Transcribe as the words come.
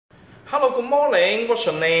Hello, good morning. What's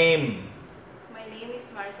your name? My name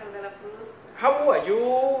is Maricel de la Cruz. How old are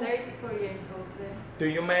you? 34 years old, sir. Do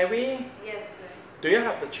you marry? Yes, sir. Do you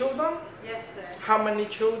have the children? Yes, sir. How many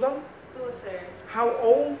children? 2, sir. How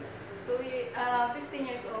old? 15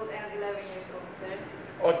 years old and 11 years old, sir.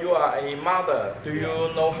 Or you are a mother. Do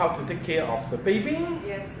you know how to take care of the baby?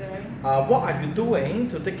 Yes, sir. What are you doing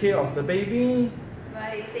to take care of the baby?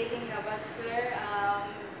 By taking a bath, sir,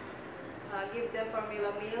 give them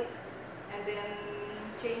formula milk, and then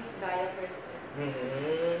change diapers, sir.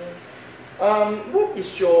 What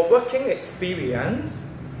is your working experience?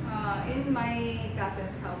 In my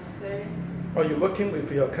cousin's house, sir. Or you're working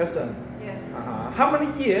with your cousin? Yes. How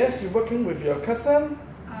many years you working with your cousin?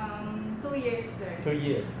 2 years, sir. 2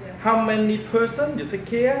 years. Yes. How many person you take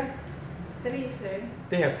care? 3, sir.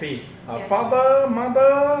 They have 3. Yes. Father,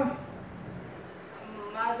 mother?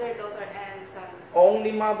 Mother, daughter, and son.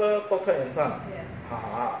 Only mother, daughter and son? Yes.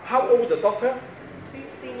 How old the daughter?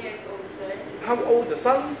 15 years old, sir. How old the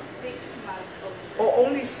son? 6 months old, sir. Oh,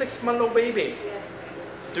 only 6-month-old baby? Yes,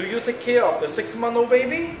 sir. Do you take care of the 6-month-old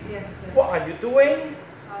baby? Yes, sir. What are you doing?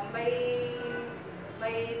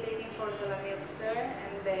 By taking formula milk, sir,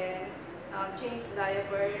 and then change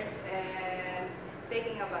diapers and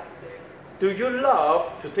taking a bath, sir. Do you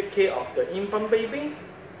love to take care of the infant baby?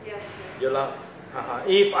 Yes, sir. You love.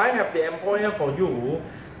 If I have the employer for you,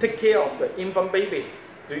 take care of the infant baby.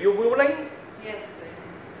 Do you willing? Yes,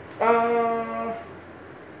 sir.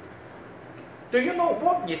 Do you know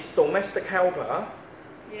what is domestic helper?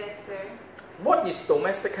 Yes, sir. What is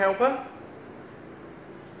domestic helper?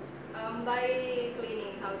 By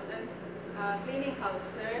cleaning house,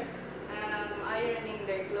 sir, ironing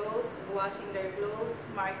their clothes, washing their clothes,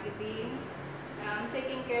 marketing,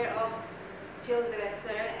 taking care of children,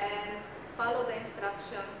 sir, and follow the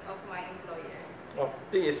instructions of my employer. Oh,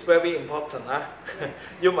 this is very important.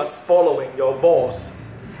 You must following your boss.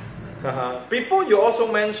 Yes, Before you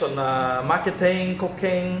also mentioned marketing,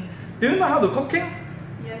 cooking. Do you know how to cooking?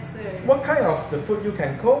 yes, sir. What kind of the food you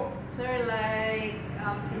can cook? Sir, like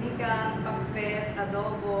sinigang, pakbet,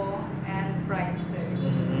 adobo, and fried, sir.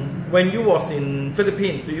 When you was in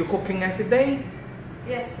Philippines, do you cooking every day?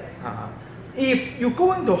 Yes, sir. If you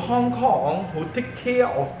going to Hong Kong, who take care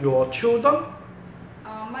of your children?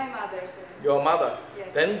 My mother, sir. Your mother.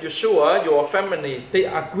 Yes. Then you sure your family they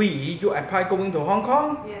agree you apply going to Hong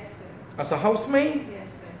Kong Yes, sir. as a housemaid? Yes,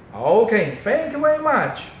 sir. Okay, thank you very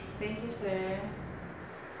much. Thank you, sir.